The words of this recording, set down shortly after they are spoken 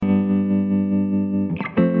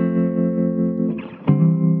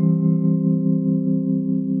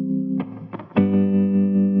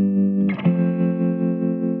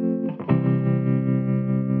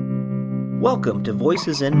Welcome to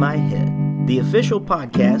Voices in My Head, the official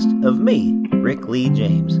podcast of me, Rick Lee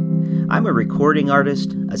James. I'm a recording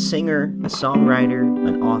artist, a singer, a songwriter,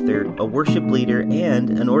 an author, a worship leader, and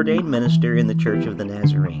an ordained minister in the Church of the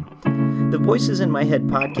Nazarene. The Voices in My Head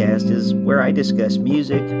podcast is where I discuss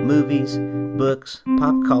music, movies, books,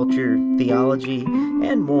 pop culture, theology,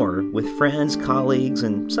 and more with friends, colleagues,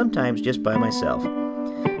 and sometimes just by myself.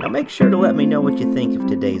 Now make sure to let me know what you think of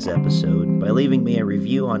today's episode by leaving me a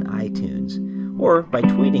review on iTunes or by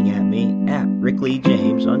tweeting at me at Rick Lee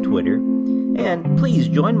James on Twitter. And please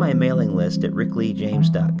join my mailing list at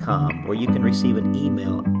rickleejames.com where you can receive an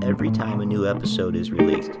email every time a new episode is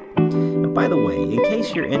released. And by the way, in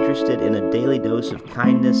case you're interested in a daily dose of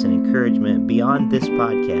kindness and encouragement beyond this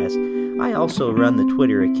podcast, I also run the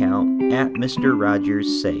Twitter account at Mr.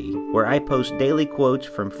 Rogers Say, where I post daily quotes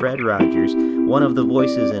from Fred Rogers, one of the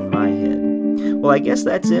voices in my head. Well, I guess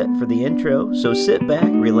that's it for the intro, so sit back,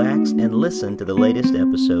 relax, and listen to the latest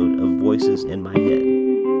episode of Voices in My Head.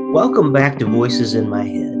 Welcome back to Voices in My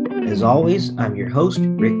Head. As always, I'm your host,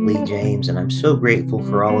 Rick Lee James, and I'm so grateful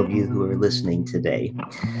for all of you who are listening today.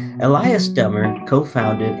 Elias Dummer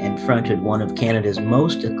co-founded and fronted one of Canada's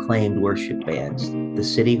most acclaimed worship bands, the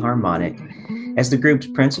City Harmonic. As the group's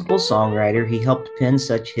principal songwriter, he helped pen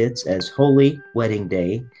such hits as Holy, Wedding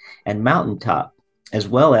Day, and Mountaintop, as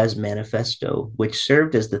well as Manifesto, which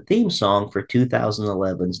served as the theme song for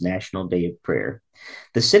 2011's National Day of Prayer.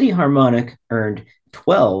 The City Harmonic earned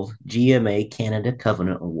 12 GMA Canada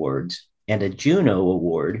Covenant Awards and a Juno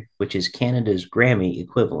Award, which is Canada's Grammy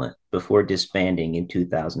equivalent, before disbanding in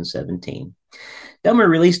 2017. Dummer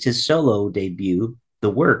released his solo debut, The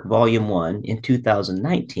Work Volume 1, in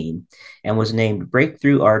 2019 and was named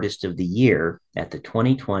Breakthrough Artist of the Year at the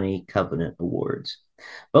 2020 Covenant Awards.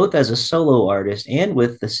 Both as a solo artist and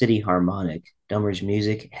with the City Harmonic, Dummer's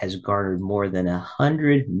music has garnered more than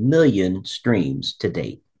 100 million streams to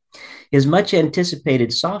date. His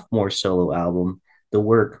much-anticipated sophomore solo album, The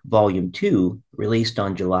Work Volume 2, released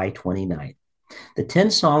on July 29th. The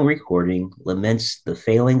 10-song recording laments the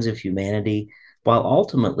failings of humanity while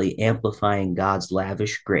ultimately amplifying God's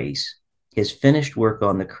lavish grace, his finished work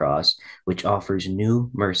on the cross, which offers new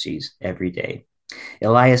mercies every day.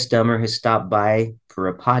 Elias Dummer has stopped by for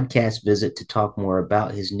a podcast visit to talk more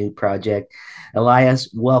about his new project.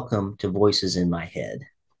 Elias, welcome to Voices in My Head.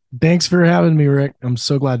 Thanks for having me, Rick. I'm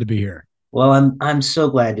so glad to be here. Well, I'm so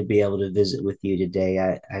glad to be able to visit with you today.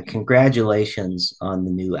 I congratulations on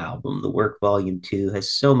the new album. The Work Volume 2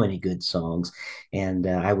 has so many good songs, and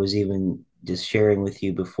I was even just sharing with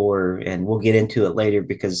you before, and we'll get into it later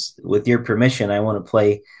because with your permission, I want to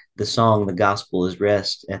play the song "The Gospel is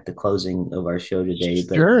Rest" at the closing of our show today.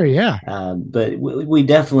 But, sure, yeah. But we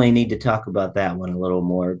definitely need to talk about that one a little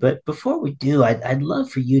more. But before we do, I'd love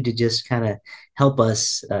for you to just kind of help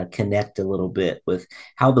us connect a little bit with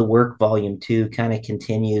how The Work Volume 2 kind of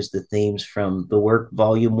continues the themes from The Work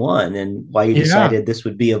Volume 1 and why you decided this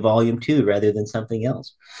would be a Volume 2 rather than something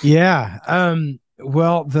else. Yeah.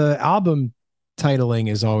 Well, the album titling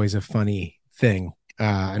is always a funny thing.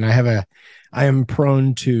 And I am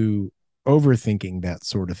prone to overthinking that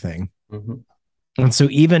sort of thing. Mm-hmm. And so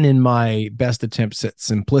even in my best attempts at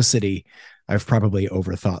simplicity, I've probably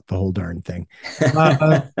overthought the whole darn thing.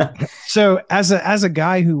 So as a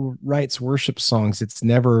guy who writes worship songs, it's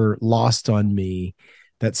never lost on me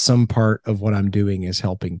that some part of what I'm doing is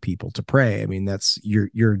helping people to pray. I mean, that's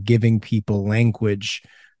you're giving people language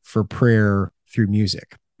for prayer through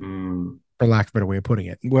music. For lack of a better way of putting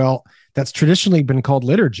it. Well, that's traditionally been called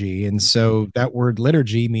liturgy. And so that word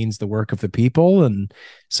liturgy means the work of the people. And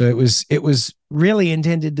so it was really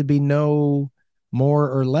intended to be no more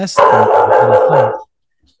or less than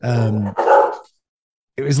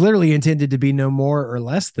it was literally intended to be no more or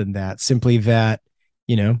less than that. Simply that,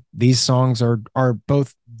 these songs are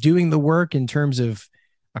both doing the work in terms of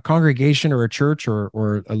a congregation or a church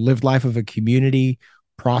or a lived life of a community,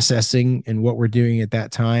 processing and what we're doing at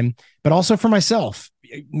that time, but also for myself.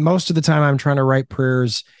 Most of the time I'm trying to write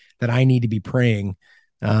prayers that I need to be praying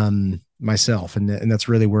myself. And that's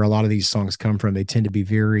really where a lot of these songs come from. They tend to be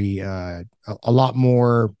very, a lot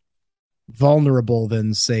more vulnerable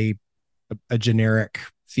than, say, a generic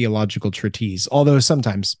theological treatise, although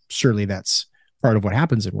sometimes surely that's part of what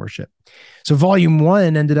happens in worship. So Volume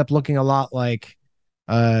 1 ended up looking a lot like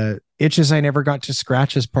Itches I Never Got to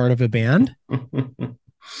Scratch as part of a band.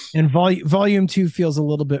 And volume 2 feels a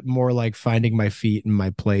little bit more like finding my feet and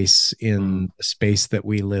my place in the space that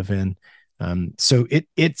we live in. So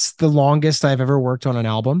it's the longest I've ever worked on an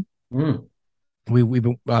album.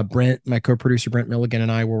 Brent, my co-producer Brent Milligan,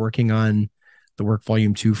 and I were working on The Work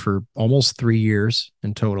Volume 2 for almost 3 years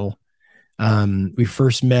in total. We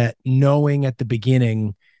first met knowing at the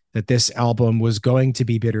beginning that this album was going to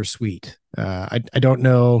be bittersweet. I don't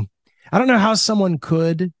know. I don't know how someone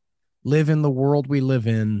could live in the world we live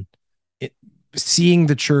in, it, seeing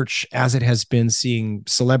the church as it has been, seeing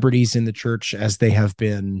celebrities in the church as they have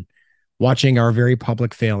been, watching our very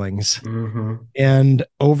public failings, Mm-hmm. and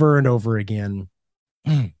over again,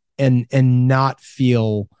 and not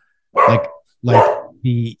feel like like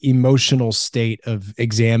the emotional state of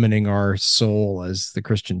examining our soul as the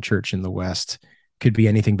Christian church in the West could be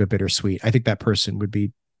anything but bittersweet. I think that person would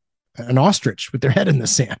be an ostrich with their head in the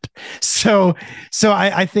sand. So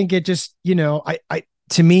I think it just, I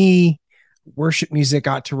to me, worship music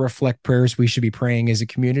ought to reflect prayers we should be praying as a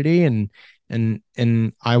community, and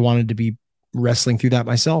I wanted to be wrestling through that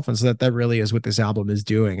myself, and so that really is what this album is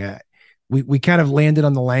doing. We kind of landed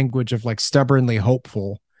on the language of like stubbornly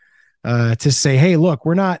hopeful, to say, hey, look,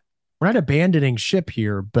 we're not abandoning ship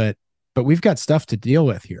here, but we've got stuff to deal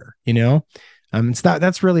with here, it's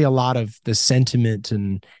that's really a lot of the sentiment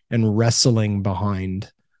and wrestling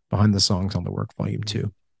behind the songs on the work volume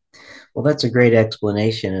 2. Well, that's a great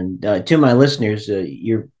explanation. And to my listeners,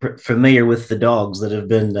 you're familiar with the dogs that have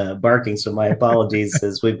been barking. So my apologies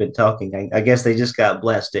as we've been talking. I guess they just got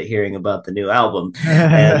blessed at hearing about the new album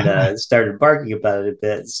and started barking about it a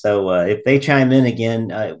bit. So if they chime in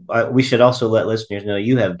again, we should also let listeners know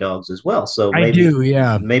you have dogs as well. So I maybe do,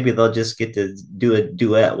 yeah. maybe they'll just get to do a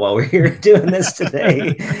duet while we're here doing this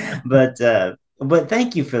today. But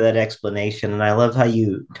thank you for that explanation. And I love how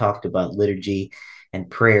you talked about liturgy and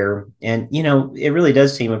prayer. And, it really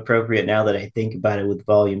does seem appropriate now that I think about it with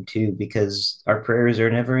volume 2, because our prayers are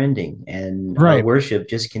never ending and our Right. worship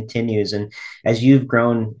just continues. And as you've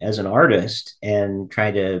grown as an artist and try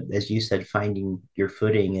to, as you said, finding your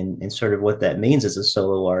footing and sort of what that means as a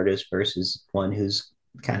solo artist versus one who's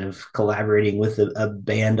kind of collaborating with a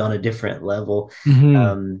band on a different level.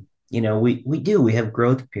 Mm-hmm. We have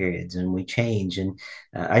growth periods and we change. And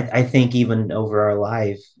I think even over our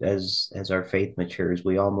life, as our faith matures,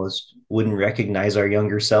 we almost wouldn't recognize our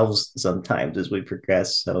younger selves sometimes as we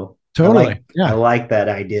progress. So I Totally. like I Yeah. like that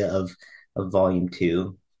idea of volume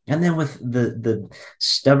 2. And then with the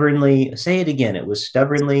stubbornly, say it again, it was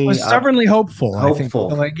stubbornly Was stubbornly hopeful, I think.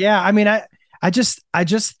 hopeful. Like, yeah, I mean, I just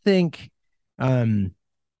think um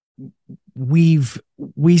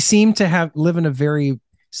we seem to have live in a very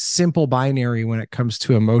simple binary when it comes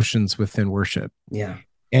to emotions within worship. Yeah.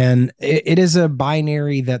 And it is a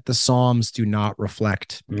binary that the Psalms do not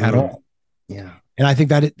reflect at Mm, all. yeah. And I think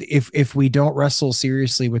that if we don't wrestle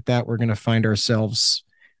seriously with that, we're going to find ourselves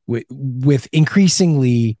with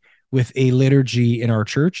increasingly with a liturgy in our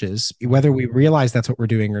churches, whether we realize that's what we're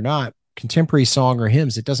doing or not. Contemporary song or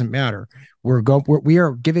hymns, it doesn't matter. We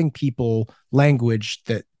are giving people language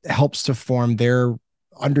that helps to form their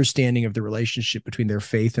understanding of the relationship between their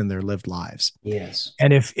faith and their lived lives. Yes.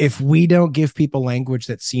 And if we don't give people language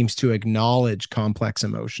that seems to acknowledge complex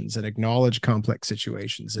emotions and acknowledge complex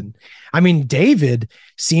situations, and I mean, David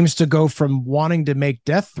seems to go from wanting to make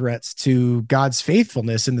death threats to God's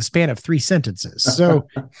faithfulness in the span of 3 sentences. So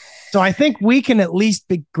I think we can at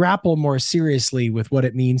least grapple more seriously with what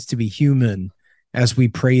it means to be human as we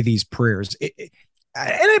pray these prayers.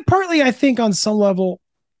 Partly, I think, on some level,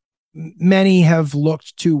 many have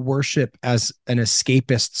looked to worship as an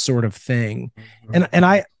escapist sort of thing, and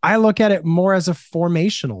I look at it more as a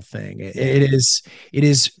formational thing. It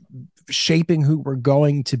is shaping who we're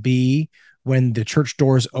going to be when the church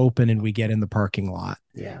doors open and we get in the parking lot.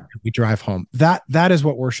 Yeah. We drive home. That is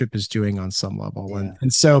what worship is doing on some level. Yeah.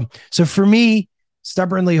 And so for me,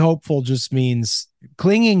 stubbornly hopeful just means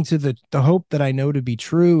clinging to the hope that I know to be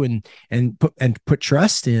true, and put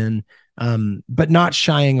trust in, but not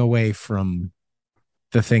shying away from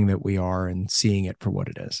the thing that we are and seeing it for what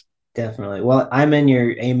it is. Definitely. Well, I'm in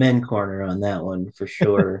your amen corner on that one for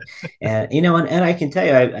sure. And I can tell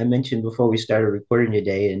you, I mentioned before we started recording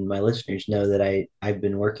today, and my listeners know that I've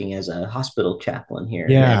been working as a hospital chaplain here,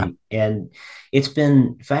 Yeah. and it's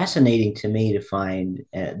been fascinating to me to find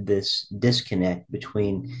this disconnect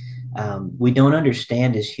between we don't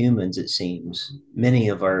understand as humans. It seems many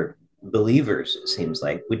of our believers, it seems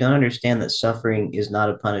like we don't understand that suffering is not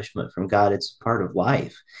a punishment from God; it's part of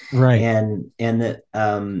life. Right. And that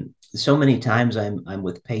so many times I'm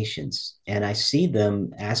with patients and I see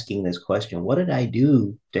them asking this question, what did I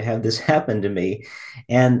do to have this happen to me?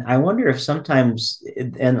 And I wonder if sometimes,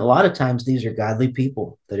 and a lot of times, these are godly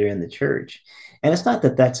people that are in the church. And it's not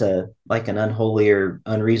that that's like an unholy or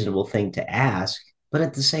unreasonable thing to ask, but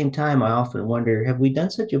at the same time, I often wonder, have we done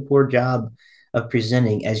such a poor job of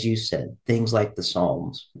presenting, as you said, things like the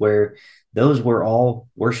Psalms, where those were all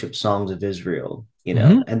worship songs of Israel. you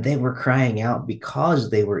know, and they were crying out because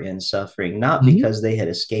they were in suffering, not because they had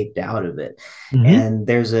escaped out of it. And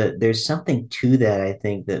there's something to that, I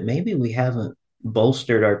think, that maybe we haven't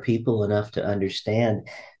bolstered our people enough to understand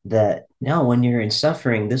that no, when you're in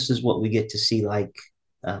suffering, this is what we get to see, like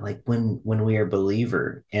when we are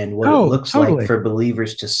believer, and what it Oh, looks like totally. for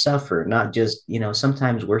believers to suffer, not just,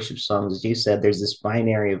 sometimes worship songs, as you said, there's this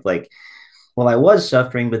binary of like, well, I was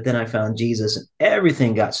suffering, but then I found Jesus and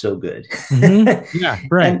everything got so good. Yeah,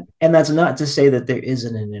 right. And that's not to say that there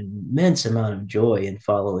isn't an immense amount of joy in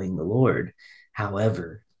following the Lord.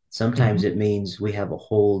 However, sometimes it means we have a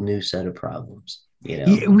whole new set of problems. Yeah,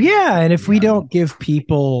 and if we Yeah. don't give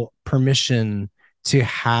people permission to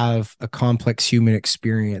have a complex human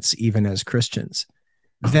experience, even as Christians,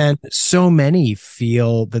 then so many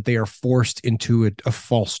feel that they are forced into a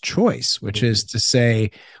false choice, which is to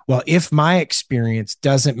say, well, if my experience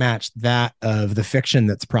doesn't match that of the fiction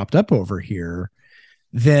that's propped up over here,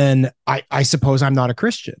 then I suppose I'm not a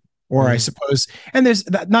Christian. Or I suppose, and there's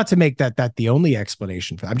not to make that the only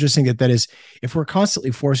explanation for that. I'm just saying that is, if we're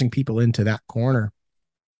constantly forcing people into that corner,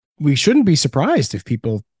 we shouldn't be surprised if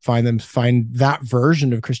people find that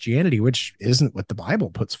version of Christianity, which isn't what the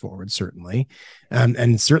Bible puts forward, certainly,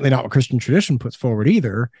 and certainly not what Christian tradition puts forward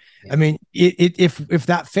either. Yeah. I mean, if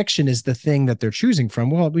that fiction is the thing that they're choosing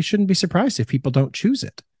from, well, we shouldn't be surprised if people don't choose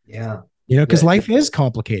it. Yeah. Because life is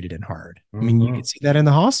complicated and hard. I mean, you can see that in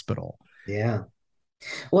the hospital. Yeah.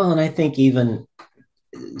 Well, and I think even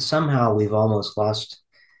somehow we've almost lost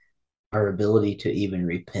our ability to even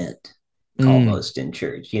repent almost in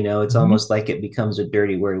church. It's almost like it becomes a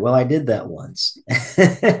dirty word. Well, I did that once.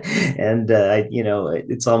 And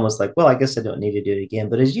it's almost like, well, I guess I don't need to do it again.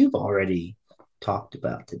 But as you've already talked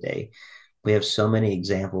about today, we have so many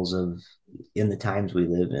examples of, in the times we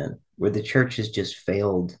live in, where the church has just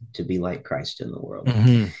failed to be like Christ in the world.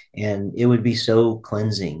 And it would be so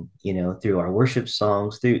cleansing, through our worship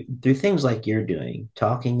songs, through things like you're doing,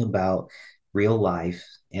 talking about real life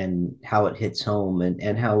and how it hits home,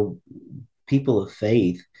 and how people of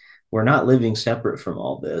faith, we're not living separate from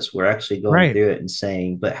all this. We're actually going Right. through it and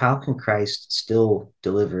saying, but how can Christ still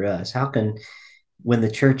deliver us? How can, when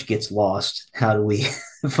the church gets lost, how do we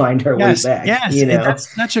find our way Yes, back? yes.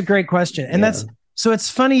 That's such a great question. And Yeah. so it's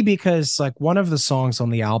funny because like one of the songs on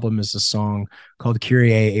the album is a song called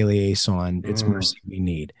Kyrie Eleison. It's Mercy We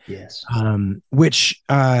Need. Yes. Which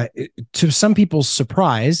to some people's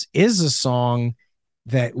surprise is a song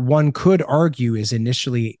that one could argue is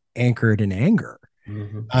initially anchored in anger.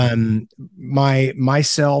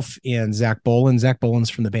 Myself and Zach Boland's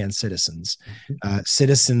from the band Citizens.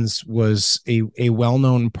 Citizens was a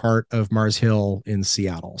well-known part of Mars Hill in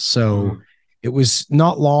Seattle. So it was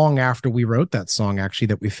not long after we wrote that song, actually,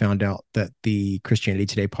 that we found out that the Christianity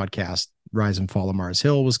Today podcast, Rise and Fall of Mars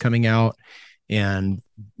Hill, was coming out, and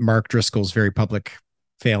Mark Driscoll's very public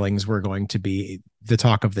failings were going to be the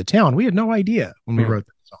talk of the town. We had no idea when we wrote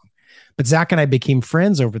that song. But Zach and I became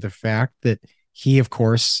friends over the fact that he, of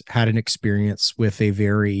course, had an experience with a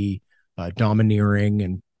very domineering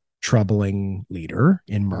and troubling leader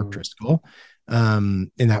in Mark Driscoll.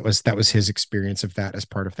 And that was his experience of that as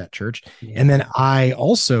part of that church. And then I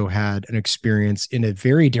also had an experience in a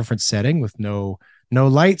very different setting with no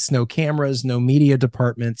lights, no cameras, no media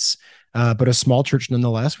departments, but a small church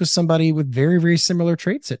nonetheless, with somebody with very, very similar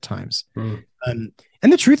traits at times.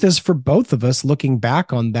 And the truth is, for both of us, looking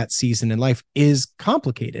back on that season in life is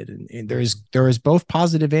complicated, and there is both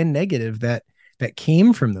positive and negative that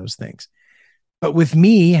came from those things. But with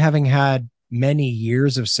me having had many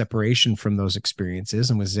years of separation from those experiences,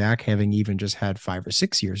 and with Zach having even just had 5 or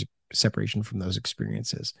 6 years of separation from those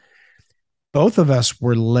experiences, both of us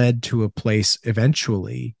were led to a place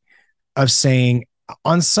eventually of saying,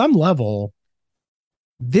 on some level,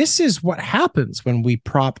 this is what happens when we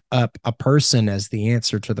prop up a person as the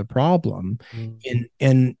answer to the problem.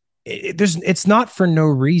 And it's not for no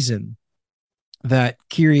reason that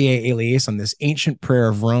Kyrie Eleison, this ancient prayer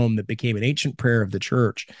of Rome that became an ancient prayer of the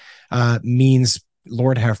church, means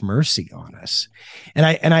Lord have mercy on us. And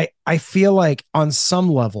I feel like on some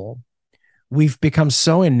level we've become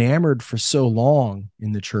so enamored for so long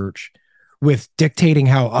in the church with dictating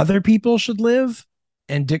how other people should live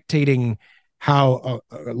and dictating how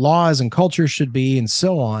laws and culture should be and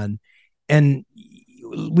so on. And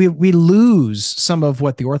we lose some of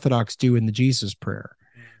what the Orthodox do in the Jesus prayer,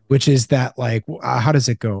 which is that, like, how does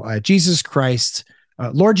it go? Jesus Christ,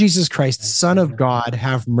 Lord Jesus Christ, Son of God,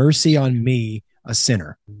 have mercy on me, a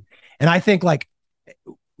sinner. And I think, like,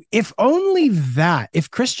 if only that,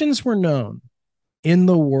 if Christians were known in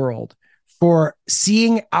the world for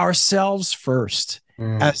seeing ourselves first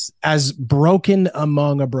as broken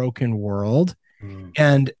among a broken world, Mm.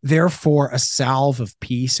 And therefore a salve of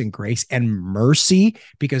peace and grace and mercy,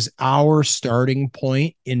 because our starting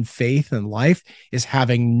point in faith and life is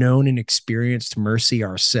having known and experienced mercy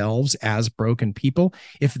ourselves as broken people.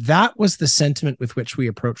 If that was the sentiment with which we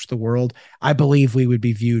approach the world, I believe we would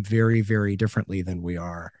be viewed very, very differently than we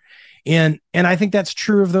are. And I think that's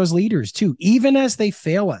true of those leaders too. Even as they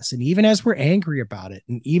fail us, and even as we're angry about it,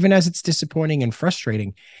 and even as it's disappointing and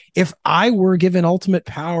frustrating, if I were given ultimate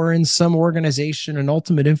power in some organization and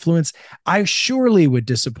ultimate influence, I surely would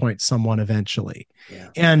disappoint someone eventually. Yeah.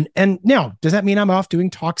 And now, does that mean I'm off doing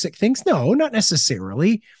toxic things? No, not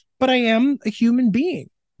necessarily, but I am a human being.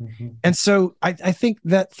 Mm-hmm. And so I think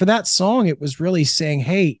that for that song, it was really saying,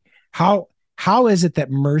 hey, how is it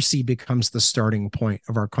that mercy becomes the starting point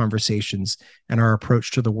of our conversations and our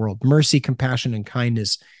approach to the world? Mercy, compassion, and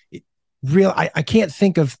kindness. I can't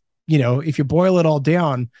think of, if you boil it all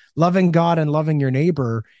down, loving God and loving your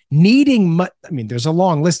neighbor, needing much. I mean, there's a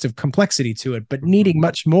long list of complexity to it, but needing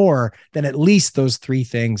much more than at least those three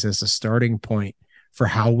things as a starting point for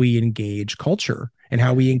how we engage culture and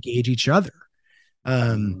how we engage each other.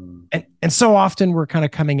 And so often we're kind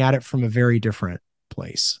of coming at it from a very different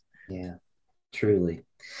place. Yeah. Truly.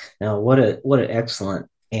 Now, what an excellent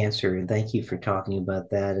answer, and thank you for talking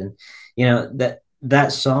about that. And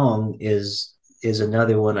that song is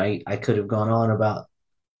another one I could have gone on about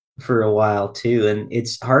for a while too. And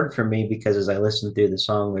it's hard for me because as I listen through the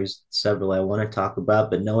song, there's several I want to talk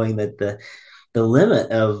about, but knowing that the limit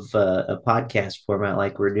of a podcast format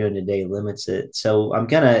like we're doing today limits it. So I'm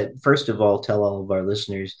gonna first of all tell all of our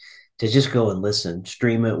listeners to just go and listen,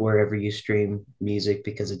 stream it wherever you stream music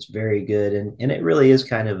because it's very good. And it really is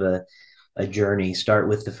kind of a journey. Start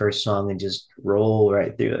with the first song and just roll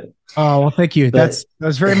right through it. Oh, well, thank you. But That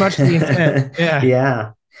was very much the intent. Yeah.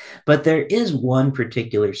 Yeah. But there is one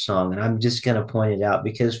particular song, and I'm just going to point it out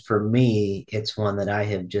because for me, it's one that I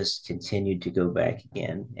have just continued to go back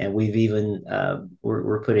again. And we've even,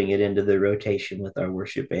 we're putting it into the rotation with our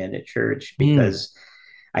worship band at church because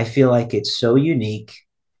I feel like it's so unique.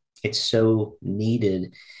 It's so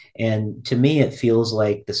needed. And to me, it feels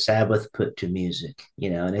like the Sabbath put to music,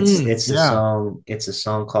 and it's a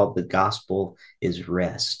song called The Gospel is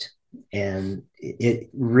Rest. And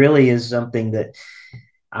it really is something that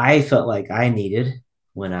I felt like I needed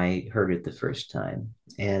when I heard it the first time.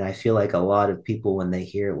 And I feel like a lot of people, when they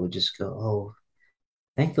hear it, will just go, oh,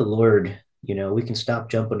 thank the Lord. We can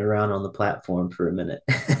stop jumping around on the platform for a minute.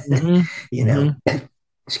 Mm-hmm. you know,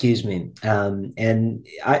 Excuse me. And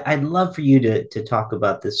I'd love for you to talk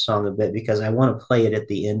about this song a bit because I want to play it at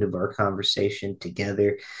the end of our conversation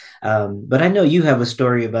together. But I know you have a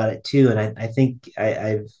story about it too. And I think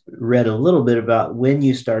I've read a little bit about when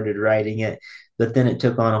you started writing it, but then it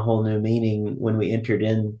took on a whole new meaning when we entered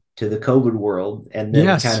into the COVID world and then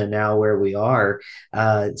Yes. kind of now where we are.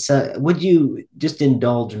 So would you just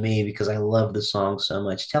indulge me because I love the song so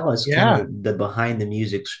much? Tell us kind of the behind the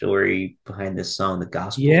music story behind this song, The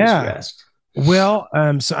Gospel is Rest. Well,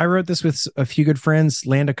 so I wrote this with a few good friends,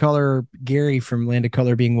 Land of Color, Gary from Land of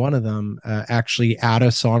Color being one of them, actually at a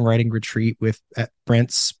songwriting retreat at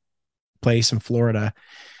Brent's place in Florida.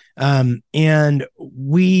 And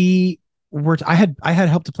I had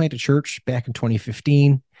helped to plant a church back in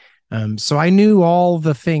 2015. So I knew all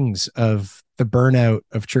the things of the burnout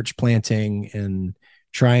of church planting and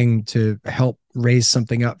trying to help raise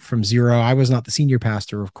something up from zero. I was not the senior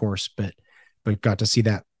pastor, of course, but got to see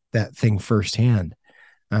that thing firsthand.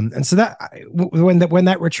 And so when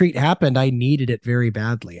that retreat happened, I needed it very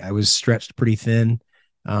badly. I was stretched pretty thin.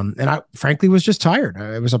 And I frankly was just tired.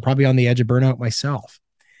 I was probably on the edge of burnout myself.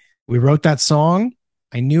 We wrote that song.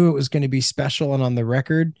 I knew it was going to be special and on the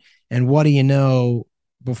record. And what do you know?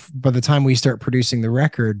 By the time we start producing the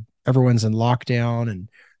record, everyone's in lockdown and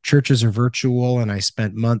churches are virtual. And I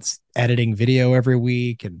spent months editing video every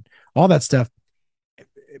week and all that stuff.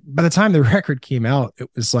 By the time the record came out, it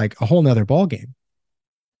was like a whole nother ballgame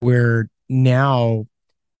where now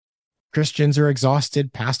Christians are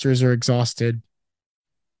exhausted, pastors are exhausted.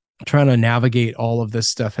 Trying to navigate all of this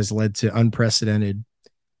stuff has led to unprecedented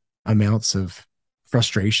amounts of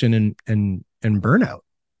frustration and burnout.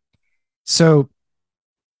 So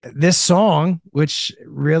this song, which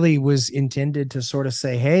really was intended to sort of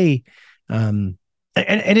say, hey, and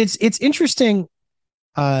it's interesting.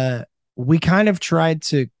 We kind of tried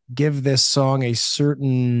to give this song a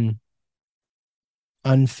certain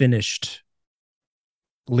unfinished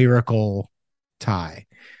lyrical tie.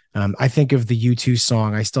 I think of the U2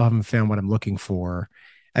 song, I still haven't found what I'm looking for,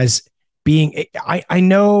 as being, I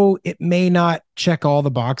know it may not check all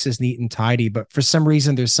the boxes neat and tidy, but for some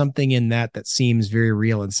reason there's something in that seems very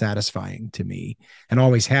real and satisfying to me and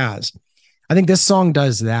always has. I think this song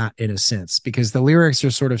does that in a sense, because the lyrics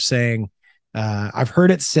are sort of saying, I've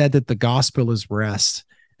heard it said that the gospel is rest,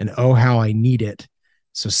 and oh, how I need it.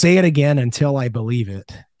 So say it again until I believe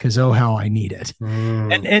it, because oh, how I need it.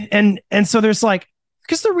 And so there's like,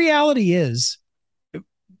 because the reality is,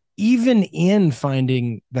 even in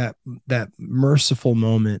finding that merciful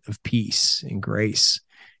moment of peace and grace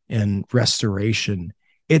and restoration,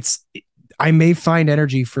 it's I may find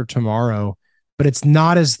energy for tomorrow, but it's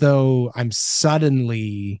not as though I'm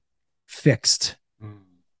suddenly fixed.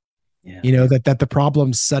 Yeah. You know, that the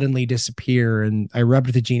problems suddenly disappear and I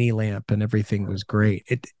rubbed the genie lamp and everything was great.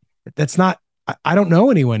 That's not, I don't know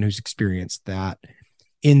anyone who's experienced that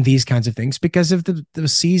in these kinds of things because of the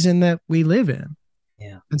season that we live in.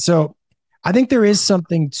 Yeah. And so I think there is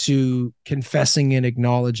something to confessing and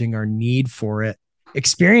acknowledging our need for it,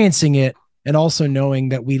 experiencing it, and also knowing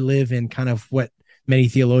that we live in kind of what many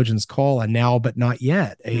theologians call a now but not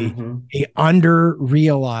yet, a under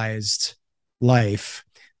realized life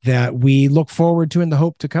that we look forward to in the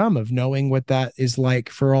hope to come of knowing what that is like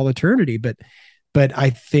for all eternity. But I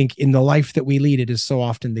think in the life that we lead, it is so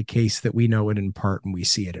often the case that we know it in part and we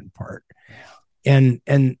see it in part. Yeah.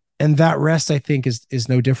 And that rest, I think, is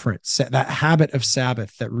no different. That habit of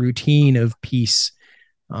Sabbath, that routine of peace,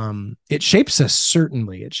 it shapes us.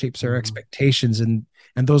 Certainly, it shapes our expectations, and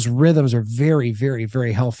those rhythms are very, very,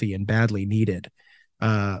 very healthy and badly needed.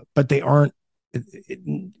 But they aren't.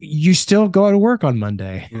 You still go to work on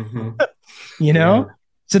Monday, you know.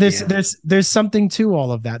 Yeah. So there's something to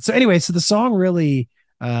all of that. So anyway, so the song really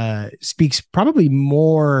speaks probably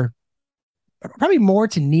more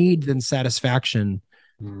to need than satisfaction.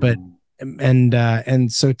 But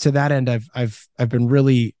and so to that end, I've been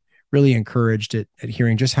really encouraged at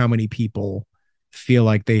hearing just how many people feel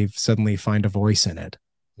like they've suddenly find a voice in it.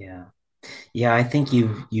 Yeah, I think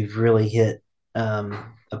you've really hit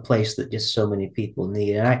a place that just so many people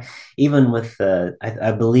need. And I even with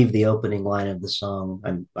I believe the opening line of the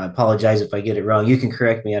song. I apologize if I get it wrong. You can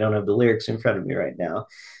correct me. I don't have the lyrics in front of me right now.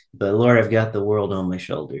 But Lord, I've got the world on my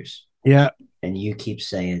shoulders. Yeah, and you keep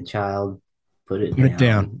saying, "Child, put it down."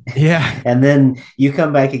 down." Yeah. And then you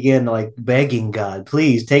come back again, like begging God,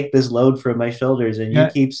 please take this load from my shoulders. And you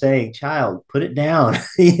keep saying, "Child, put it down."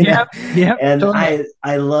 Yeah. And totally.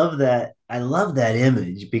 I love that. I love that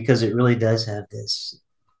image because it really does have this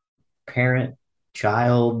parent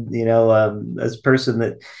child, this person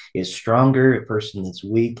that is stronger, a person that's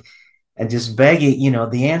weak, and just begging,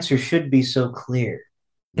 the answer should be so clear.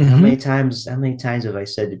 How many times have I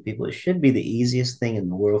said to people, it should be the easiest thing in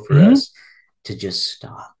the world for us to just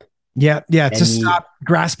stop. Yeah. To stop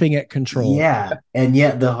grasping at control. Yeah. And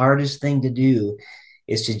yet the hardest thing to do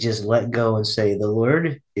is to just let go and say, the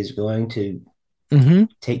Lord is going to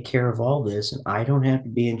take care of all this, and I don't have to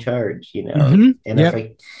be in charge, And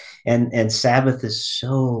if and Sabbath is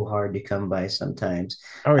so hard to come by sometimes.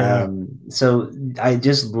 Oh yeah. So I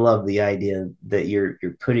just love the idea that you're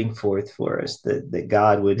putting forth for us, that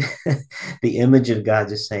God would the image of God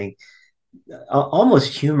just saying,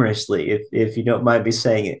 almost humorously, if you don't mind me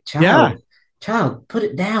saying it, child, put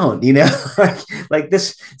it down, like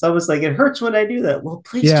this. It's almost like it hurts when I do that. Well,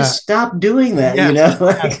 please just stop doing that,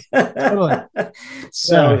 Totally.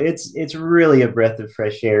 So it's really a breath of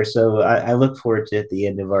fresh air. So I look forward to, at the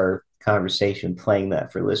end of our conversation, playing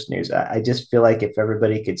that for listeners. I just feel like if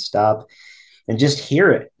everybody could stop and just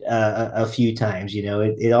hear it a few times,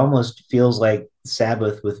 it almost feels like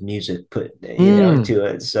Sabbath with music put, to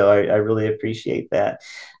it. So I really appreciate that.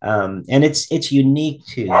 And it's unique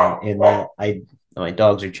too, in that my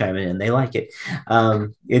dogs are chiming in. They like it.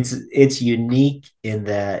 It's unique in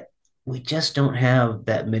that we just don't have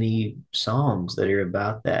that many songs that are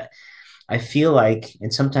about that. I feel like,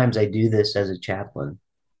 and sometimes I do this as a chaplain,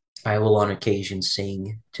 I will on occasion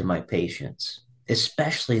sing to my patients,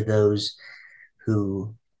 especially those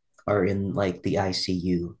who are in like the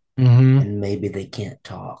ICU, and maybe they can't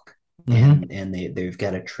talk, and they've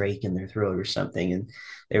got a trach in their throat or something. And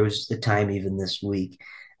there was the time even this week,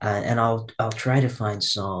 and I'll try to find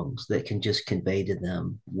songs that can just convey to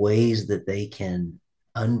them ways that they can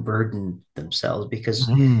unburden themselves, because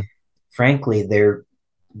frankly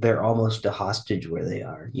they're almost a hostage where they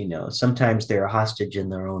are. Sometimes they're a hostage in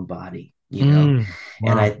their own body. Wow.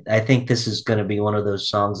 And I think this is going to be one of those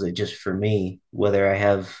songs that, just for me, whether I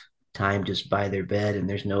have time just by their bed and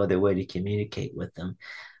there's no other way to communicate with them,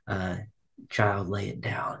 child, lay it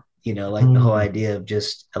down, like the whole idea of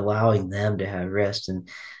just allowing them to have rest. And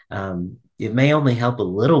it may only help a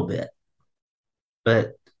little bit,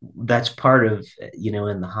 but that's part of,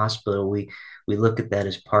 in the hospital, we look at that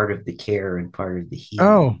as part of the care and part of the healing.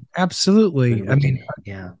 Oh, absolutely. I mean,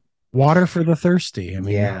 water for the thirsty. I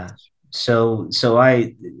mean, So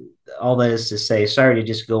I, all that is to say, sorry to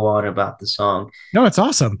just go on about the song, No, it's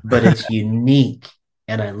awesome. but it's unique.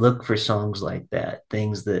 And I look for songs like that,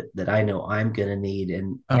 things that I know I'm gonna need.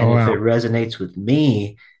 And Oh if it wow. resonates with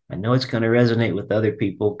me, I know it's gonna resonate with other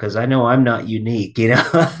people because I know I'm not unique, you know.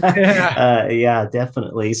 Yeah. Yeah,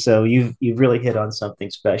 definitely. So you've really hit on something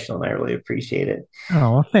special, and I really appreciate it.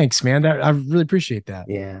 Oh, well, thanks, man. I really appreciate that.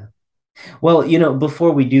 Yeah. Well,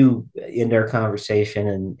 before we do end our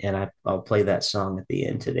conversation, I'll play that song at the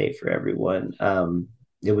end today for everyone.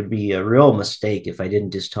 It would be a real mistake if I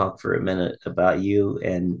didn't just talk for a minute about you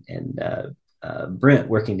and Brent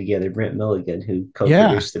working together, Brent Milligan, who Yeah.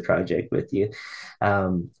 co-produced the project with you.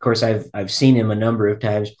 Of course, I've seen him a number of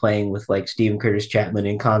times playing with like Stephen Curtis Chapman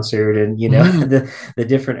in concert, and Mhm. the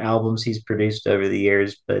different albums he's produced over the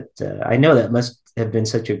years. But I know that must have been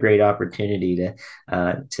such a great opportunity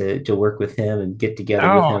to work with him and get together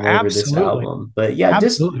with Oh, him over this absolutely. album. But yeah,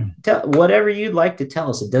 just Absolutely. tell whatever you'd like to tell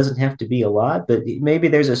us. It doesn't have to be a lot, but maybe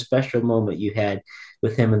there's a special moment you had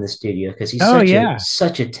with him in the studio because he's Oh such a yeah.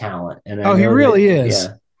 such a talent, and I Oh, he know that. really is.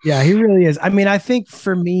 Yeah. Yeah, he really is. I mean, I think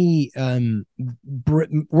for me,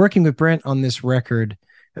 working with Brent on this record,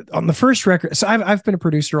 on the first record, so I've been a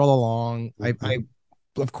producer all along. I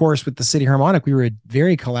Mm-hmm. of course, with the City Harmonic, we were a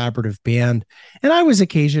very collaborative band, and I was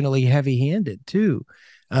occasionally heavy-handed too.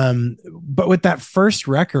 But with that first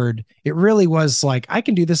record, it really was like I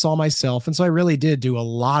can do this all myself, and so I really did do a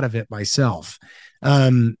lot of it myself.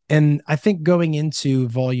 And I think going into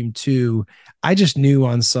Volume 2, I just knew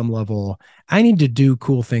on some level I need to do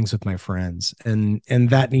cool things with my friends, and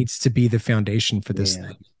that needs to be the foundation for this Yeah.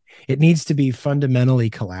 thing. It needs to be fundamentally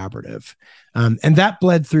collaborative, and that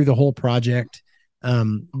bled through the whole project.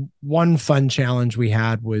 One fun challenge we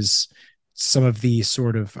had was some of the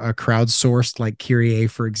sort of crowdsourced, like Kyrie,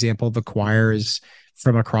 for example, the choirs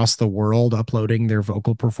from across the world uploading their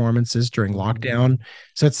vocal performances during Mm-hmm. lockdown.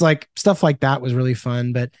 So it's like stuff like that was really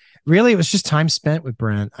fun, but really it was just time spent with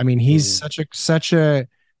Brent. I mean, he's Mm-hmm. such a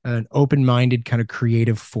an open-minded kind of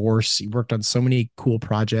creative force. He worked on so many cool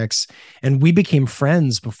projects, and we became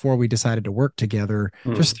friends before we decided to work together,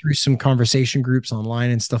 just through some conversation groups online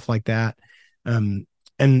and stuff like that. um,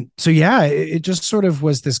 and so yeah, it just sort of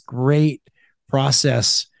was this great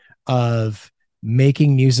process of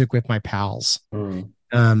making music with my pals,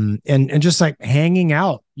 Mm-hmm. and just like hanging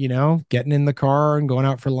out, getting in the car and going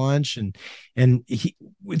out for lunch.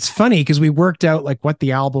 It's funny because we worked out like what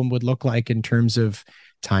the album would look like in terms of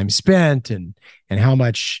time spent, and how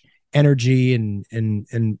much energy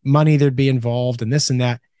and money there'd be involved and this and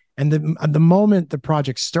that. And the moment the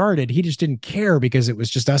project started, he just didn't care because it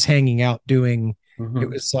was just us hanging out doing. It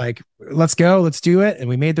Mm-hmm. was like, let's go, let's do it. And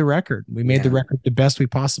we made the record. We made the Yeah. record the best we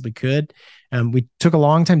possibly could. We took a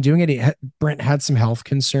long time doing it. Brent had some health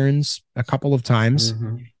concerns a couple of times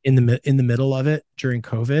Mm-hmm. in the middle of it during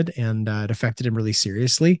COVID, and it affected him really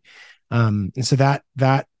seriously. And so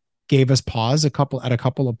that gave us pause a couple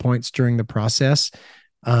of points during the process.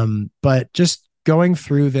 But just going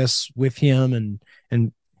through this with him,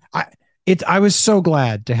 and I I was so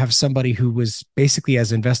glad to have somebody who was basically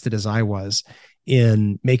as invested as I was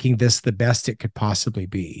in making this the best it could possibly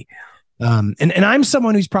be. And I'm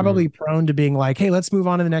someone who's probably prone to being like, hey, let's move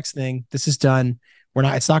on to the next thing. This is done.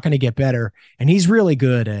 It's not going to get better. And he's really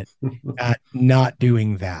good Mm-hmm. at not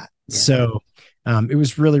doing that. Yeah. So it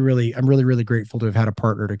was I'm really, really grateful to have had a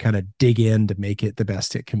partner to kind of dig in to make it the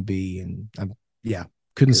best it can be. And yeah,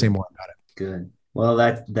 couldn't say Good. more about it. Good. Well,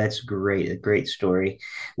 that's great. A great story.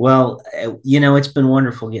 Well, it's been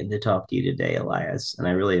wonderful getting to talk to you today, Elias, and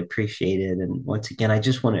I really appreciate it. And once again, I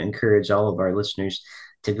just want to encourage all of our listeners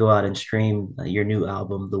to go out and stream your new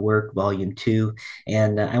album, The Work, Volume 2.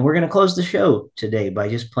 And we're going to close the show today by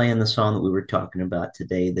just playing the song that we were talking about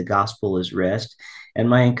today, The Gospel is Rest. And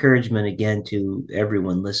my encouragement again to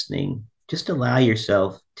everyone listening, just allow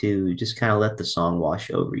yourself to just kind of let the song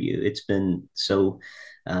wash over you. It's been so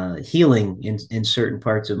healing in certain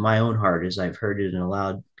parts of my own heart as I've heard it and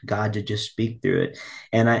allowed God to just speak through it.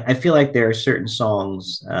 And I feel like there are certain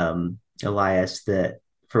songs, Elias, that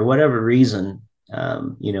for whatever reason,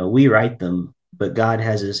 we write them, but God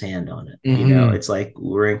has his hand on it. Mm-hmm. It's like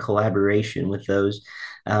we're in collaboration with those.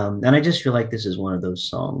 And I just feel like this is one of those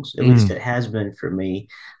songs, at least Mm. it has been for me.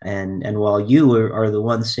 And while you are the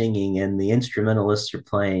one singing and the instrumentalists are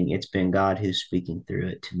playing, it's been God who's speaking through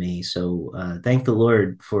it to me. So thank the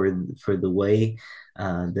Lord for the way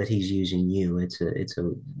that He's using you. It's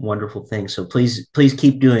a wonderful thing. So please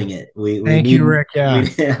keep doing it. We Thank you, need Rick.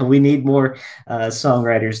 Yeah. we we need more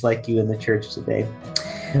songwriters like you in the church today.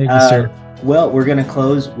 Thank you, Uh, sir. Well, we're going to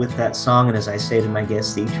close with that song, and as I say to my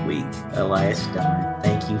guests each week, Elias Dummer,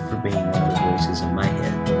 thank you for being one of the voices in my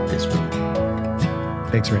head this week.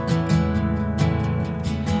 Thanks, Rick.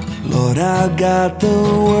 Lord, I got the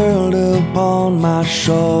world upon my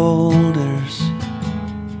shoulders,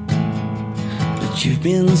 but you've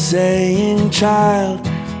been saying, child,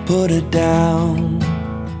 put it down.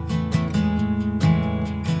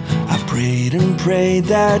 I prayed and prayed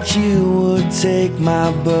that you would take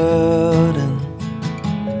my burden,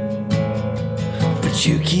 but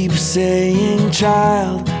you keep saying,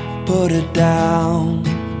 child, put it down.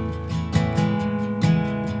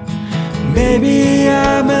 Maybe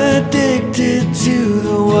I'm addicted to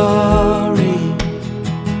the worry.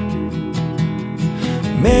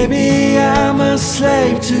 Maybe I'm a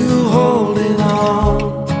slave to holding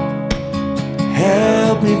on.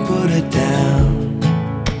 Help me put it down.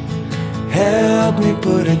 Help me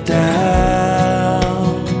put it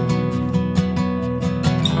down.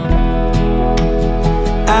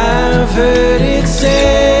 I've heard it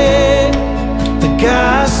said the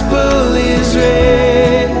gospel is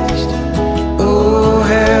raised. Oh,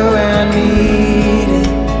 how I need it.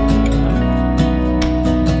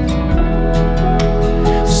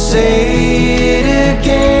 Say it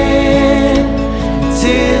again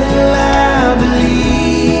till I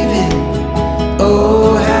believe it.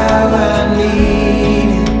 Oh, how I need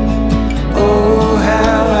it. Oh,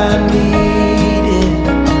 how I need it.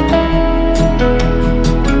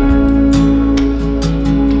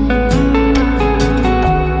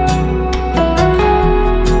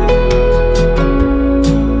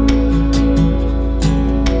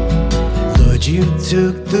 Lord, you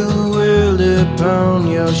took the world upon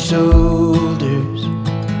your shoulders.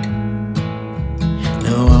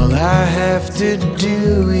 Now all I have to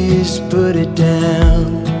do is put it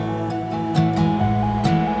down.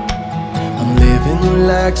 I'm living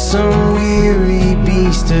like some weary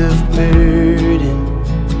beast of burden,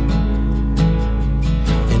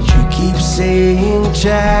 and you keep saying,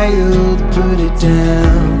 child, put it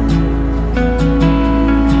down.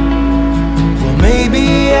 Well,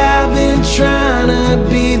 maybe I've been trying to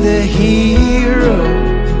be the hero,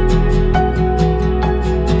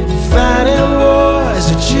 fighting wars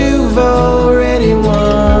that you've already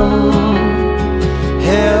won.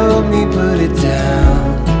 Help me put it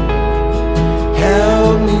down.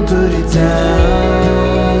 Help me put it down.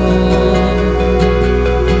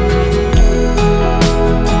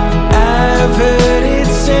 I've heard it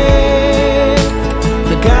said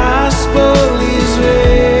the gospel is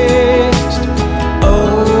raised.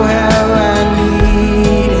 Oh, how I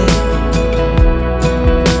need it.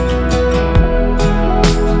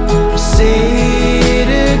 Say it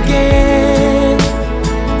again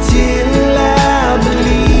till I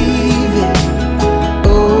believe it.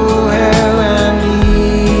 Oh, how I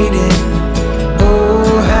need it.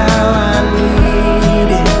 Oh, how I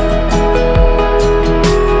need it.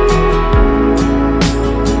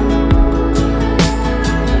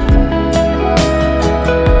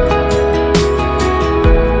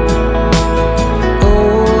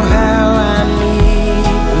 Oh, how I need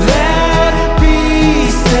that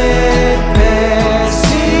peace that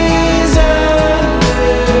passes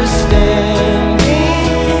understanding.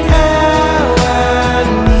 How I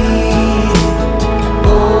need it.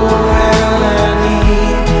 Oh, how I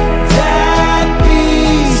need that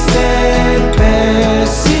peace that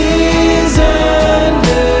passes understanding.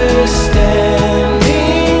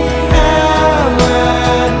 How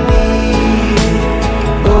I need it.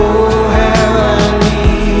 Oh, how I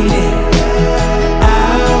need it.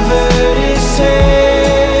 I've heard it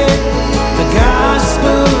said the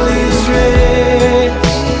gospel is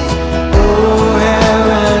raised. Oh, how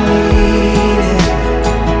I need it.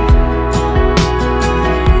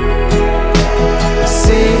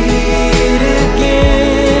 Say it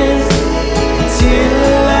again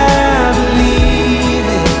till I believe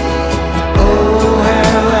it. Oh,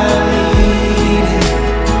 how I need it.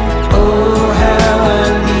 Oh, how I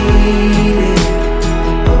need it.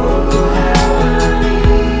 Oh, how I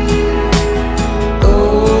need it.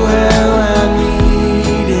 Oh, how I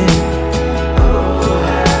need it.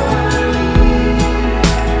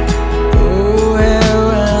 Oh, how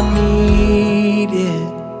I need it.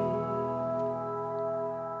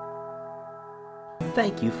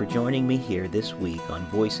 Thank you for joining me here this week on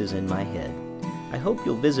Voices in My Head. I hope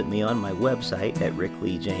you'll visit me on my website at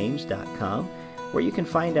rickleejames.com, where you can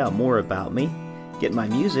find out more about me, get my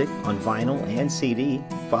music on vinyl and CD,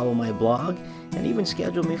 follow my blog, and even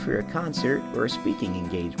schedule me for a concert or a speaking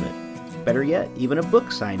engagement. Better yet, even a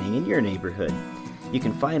book signing in your neighborhood. You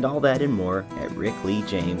can find all that and more at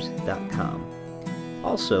rickleejames.com.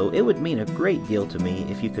 Also, it would mean a great deal to me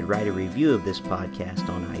if you could write a review of this podcast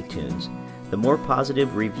on iTunes. The more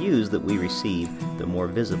positive reviews that we receive, the more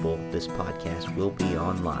visible this podcast will be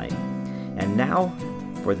online. And now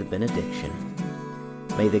for the benediction.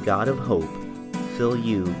 May the God of hope fill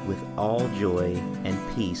you with all joy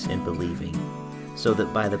and peace in believing, so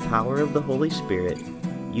that by the power of the Holy Spirit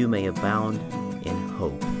you may abound in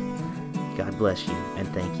hope. God bless you, and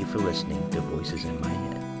thank you for listening to Voices in My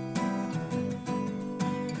Head.